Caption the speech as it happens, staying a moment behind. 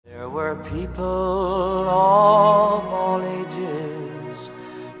were people of all ages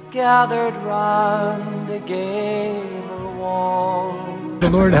gathered round the gable wall. The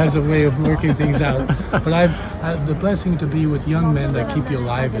Lord has a way of working things out, but I've had the blessing to be with young men that keep you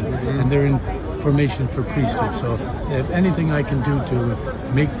alive, and they're in formation for priesthood. So if anything I can do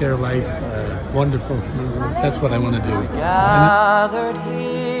to make their life wonderful, that's what I want to do. Gathered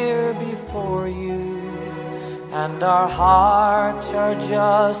here before you, and our hearts are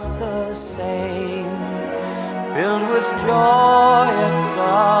just the same, filled with joy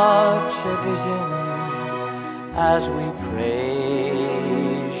at such a vision as we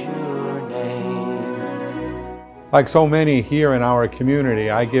praise your name. Like so many here in our community,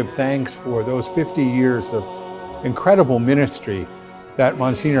 I give thanks for those 50 years of incredible ministry that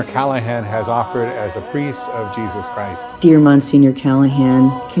Monsignor Callaghan has offered as a priest of Jesus Christ. Dear Monsignor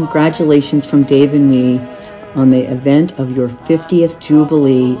Callaghan, congratulations from Dave and me on the event of your 50th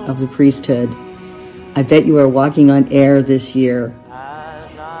Jubilee of the priesthood. I bet you are walking on air this year.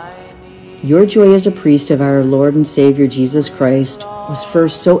 Your joy as a priest of our Lord and Savior Jesus Christ was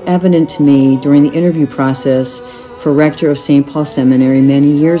first so evident to me during the interview process for rector of Saint Paul Seminary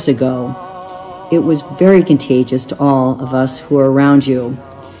many years ago. It was very contagious to all of us who are around you.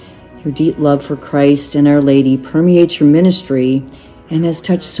 Your deep love for Christ and Our Lady permeates your ministry and has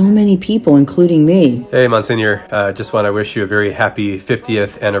touched so many people, including me. Hey, Monsignor. Just want to wish you a very happy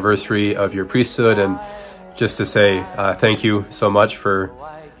 50th anniversary of your priesthood, and just to say thank you so much for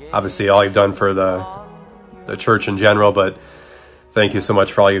obviously all you've done for the church in general, but thank you so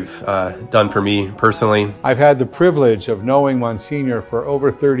much for all you've done for me personally. I've had the privilege of knowing Monsignor for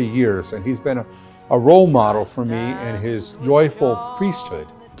over 30 years, and he's been a role model for me in his joyful priesthood.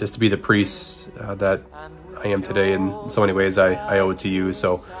 Just to be the priest that I am today, in so many ways I owe it to you.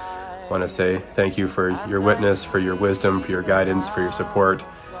 So I want to say thank you for your witness, for your wisdom, for your guidance, for your support.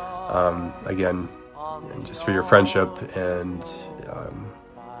 Again, and just for your friendship and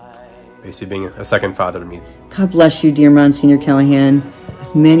basically being a second father to me. God bless you, dear Monsignor Callaghan,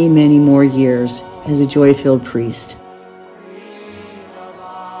 with many, many more years as a joy-filled priest.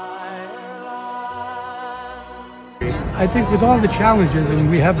 I think with all the challenges, and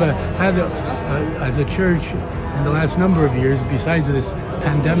we have had as a church in the last number of years, besides this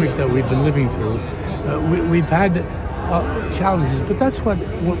pandemic that we've been living through, we've had challenges. But that's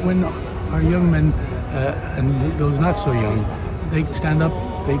when our young men and those not so young, they stand up,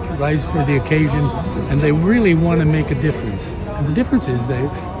 they rise for the occasion, and they really want to make a difference. And the difference is they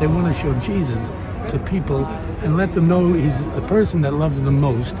want to show Jesus to people and let them know he's the person that loves them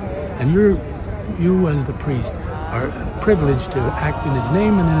most. And you as the priest are privileged to act in his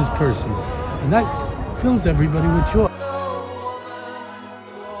name and in his person. And that fills everybody with joy.